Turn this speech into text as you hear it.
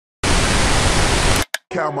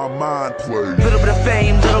How my mind plays. Little bit of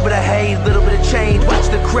fame, little bit of haze, little bit of change. Watch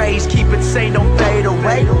the craze, keep it sane, don't fade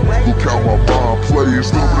away. Look how my mind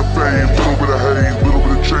plays. Little bit of fame, little bit of haze, little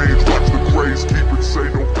bit of change. Watch the craze, keep it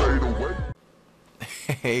sane, don't fade away.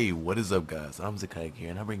 Hey, what is up, guys? I'm Zekyga here,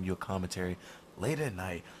 and I bring you a commentary late at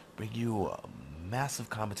night. Bring you a massive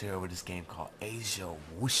commentary over this game called Age of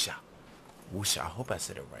Wushu. Wushu. I hope I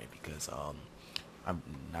said it right because I'm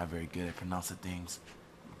not very good at pronouncing things,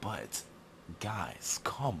 but guys,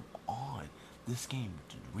 come on, this game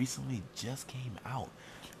recently just came out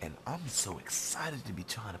and I'm so excited to be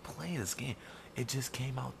trying to play this game. It just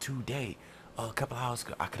came out today, a couple hours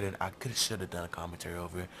ago. I should have done a commentary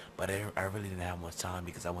over it, but I really didn't have much time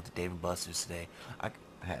because I went to Dave & Buster's today. I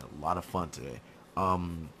had a lot of fun today.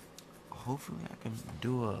 Hopefully I can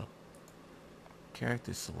do a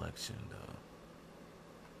character selection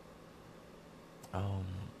though.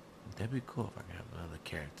 That'd be cool if I could have another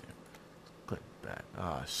character. Click back.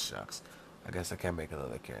 Oh shucks. I guess I can't make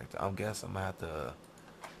another character. I guess I'm gonna have to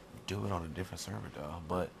do it on a different server though.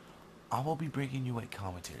 But I will be bringing you a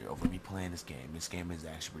commentary over me playing this game. This game is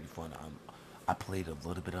actually pretty fun. I played a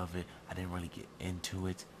little bit of it. I didn't really get into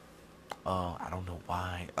it. I don't know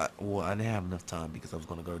why. Well, I didn't have enough time because I was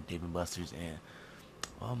gonna go to Dave & Buster's, and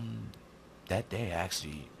that day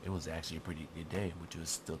it was actually a pretty good day, which was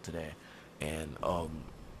still today. And I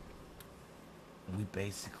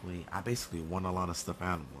basically won a lot of stuffed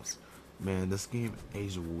animals. Man, this game,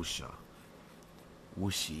 Age of Wushu.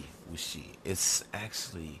 Wuxi. It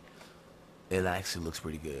actually looks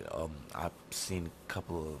pretty good. I've seen a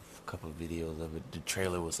couple of videos of it. The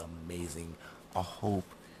trailer was amazing. I hope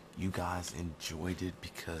you guys enjoyed it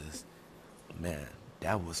because, man,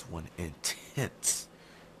 that was one intensive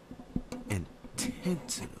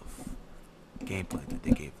gameplay that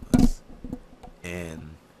they gave us.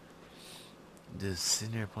 And just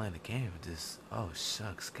sitting there playing the game, just, oh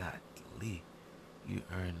shucks, golly, you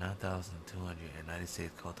earn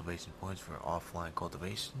 9,296 cultivation points for offline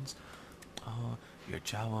cultivations. Your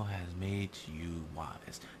travel has made you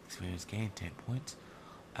wise. Experience gain 10 points.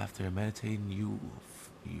 After meditating, you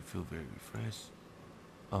feel very refreshed.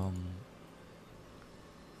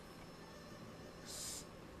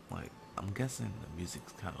 Like, I'm guessing the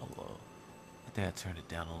music's kind of low. I think I turned it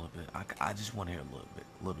down a little bit. I just want to hear a little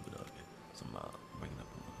bit of it. So I'm bringing up a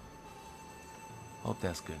little. Hope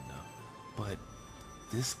that's good enough. But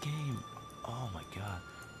this game, oh my god,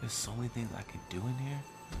 there's so many things I can do in here.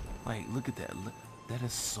 Like, look at that. Look, that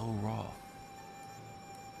is so raw.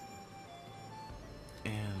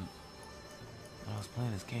 And when I was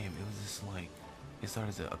playing this game, it was just like, it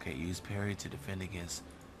started to, okay, use parry to defend against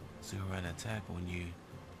zero run attack when you,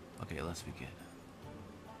 okay, let's begin.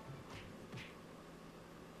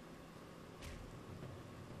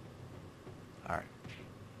 Alright.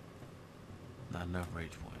 Not enough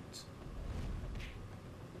rage points.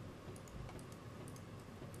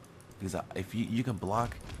 Because if you can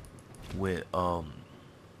block with by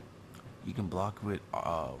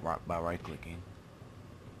right clicking.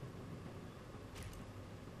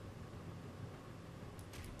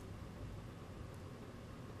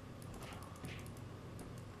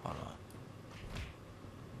 Hold on.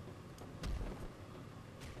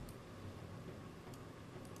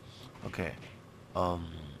 Okay.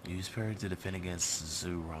 Use parry to defend against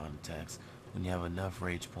zero-round attacks. When you have enough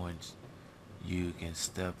rage points, you can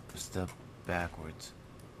step backwards.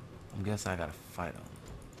 I'm guessing I gotta fight him.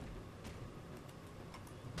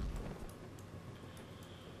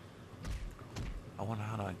 I wonder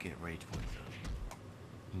how do I get rage points up.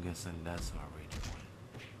 I'm guessing that's our rage point.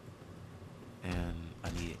 And I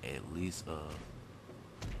need at least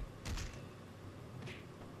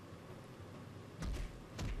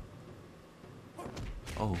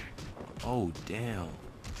oh damn.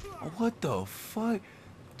 What the fuck?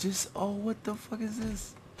 What the fuck is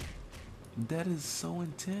this? That is so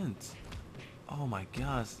intense. Oh my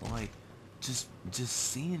gosh, like just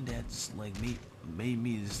seeing that just like made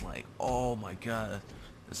me just like, oh my god,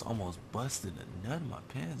 it's almost busted a nut in my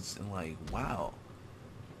pants. And like, wow.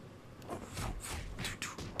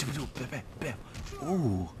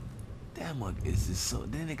 Ooh, that mug is just so,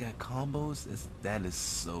 then it got combos. That is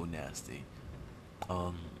so nasty.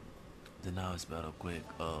 The novice battle quick.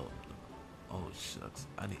 Oh shucks,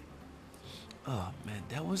 oh man,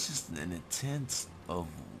 that was just an intense of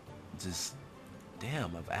just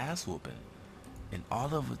damn of ass whooping, and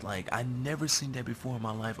all of it. Like, I never seen that before in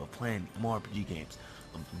my life of playing MMORPG games,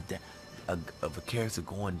 of a character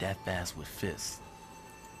going that fast with fists.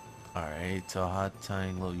 Alright, tell hot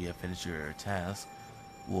time low, you have finished your task.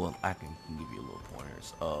 Well, I can give you a little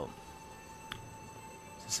pointers.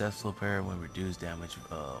 Successful parry when reduced damage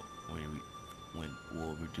when you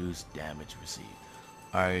will reduce damage received.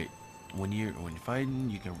 Alright, when you're fighting,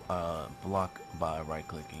 you can block by right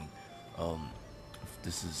clicking. I'm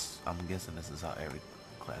guessing this is how every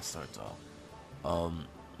class starts off. Um,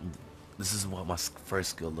 this is what my first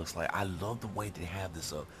skill looks like. I love the way they have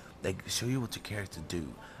this up. They show you what your character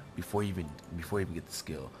do before you even get the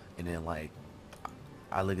skill, and then like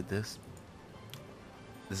I look at this.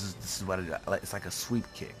 This is what it like. It's like a sweep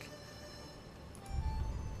kick.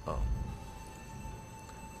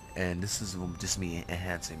 And this is just me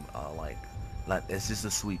enhancing like it's just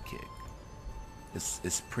a sweep kick.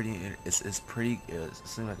 It's pretty. It's pretty. It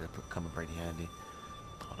seems like it coming pretty handy.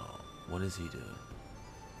 Hold on. What does he do?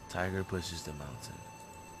 Tiger pushes the mountain.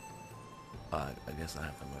 I guess I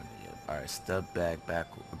have to learn it yet. Alright, step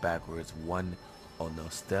backwards 1. Oh no,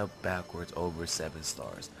 step backwards over 7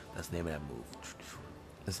 stars. That's the name of that move.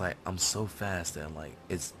 It's like I'm so fast that like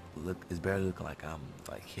it's barely looking like I'm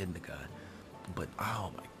like hitting the guy. But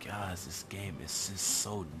oh my gosh, this game is just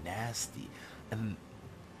so nasty. And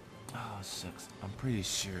oh shucks, I'm pretty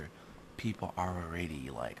sure people are already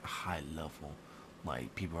like high level.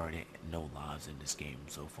 Like people already know lives in this game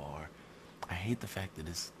so far. I hate the fact that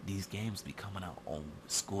these games be coming out on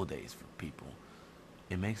school days for people.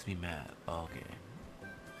 It makes me mad. Okay.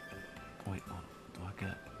 Wait, oh,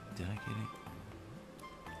 did I get it?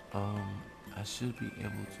 I should be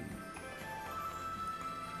able to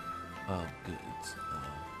goods,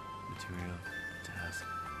 material, task.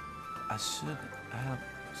 I should have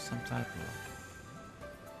some type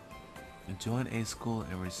of join a school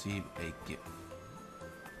and receive a gift.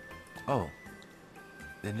 Oh,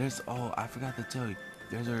 then I forgot to tell you,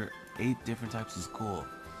 there's 8 different types of school,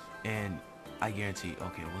 and I guarantee,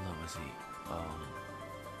 okay, what level is he?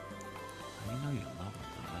 You know you love it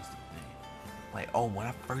though, that's the thing. Like, oh, when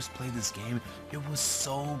I first played this game, it was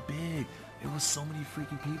so big. There was so many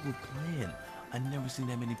freaking people playing. I never seen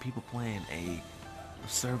that many people playing a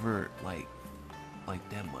server like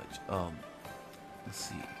that much. Let's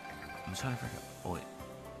see. I'm trying to figure out. Oh wait,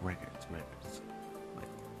 records. Like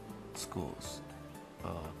schools.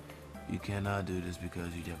 You cannot do this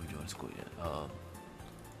because you haven't joined school yet.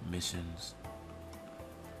 Missions.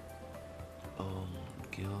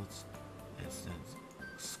 Guilds. Instance.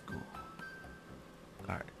 School.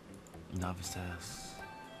 Alright. Novice tasks.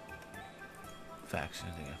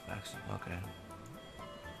 Factions. They got factions. Okay.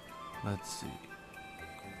 Let's see.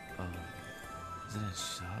 Is it a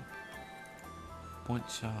shop? Point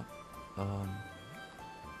shop.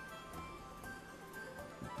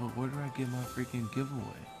 But where do I get my freaking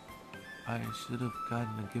giveaway? I should have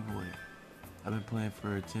gotten a giveaway. I've been playing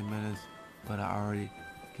for 10 minutes, but I already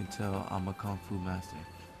can tell I'm a Kung Fu master.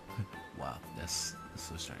 Wow, that's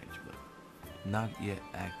so strange, but not yet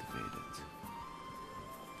activated.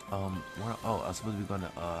 Oh, I'm supposed to be going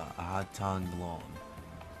to Hatang Long.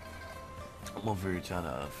 I'm over here trying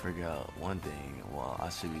to figure out one thing. Well, I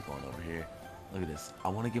should be going over here. Look at this. I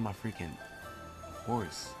want to get my freaking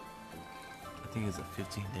horse. I think it's a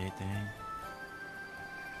 15-day thing.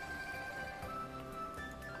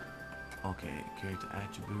 Okay, character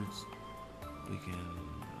attributes. We can.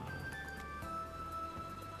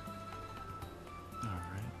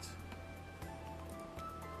 Alright.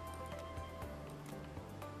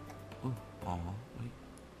 Oh, wait.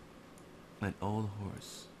 An old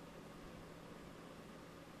horse.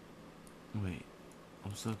 Wait,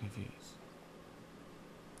 I'm so confused.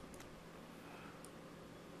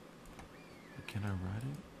 Can I ride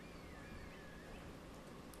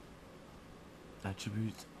it?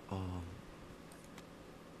 Attributes,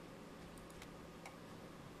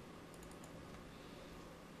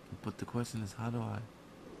 but the question is, how do I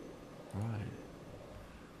ride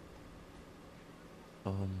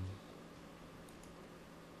it?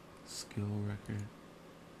 Skill record.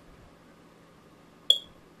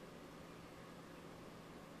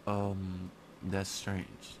 That's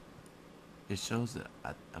strange. It shows that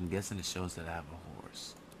I'm guessing it shows that I have a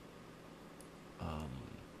horse.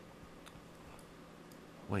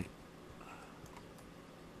 Wait.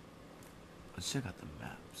 Let's check out the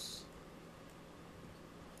maps.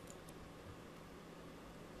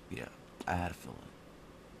 Yeah, I had a feeling.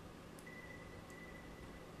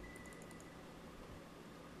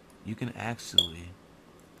 You can actually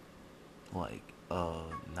like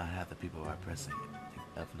not have the people by pressing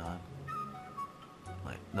F9.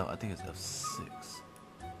 Like, no, I think it's F6.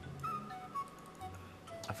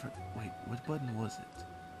 Wait, what button was it?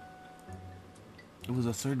 It was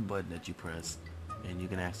a certain button that you press, and you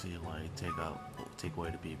can actually like take away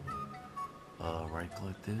the people. Right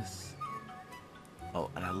click this. Oh,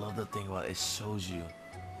 and I love the thing about it shows you.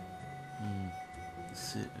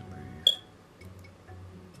 Sit and breathe.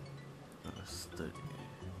 study.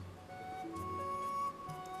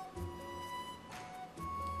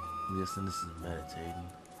 I'm guessing this is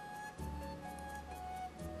meditating.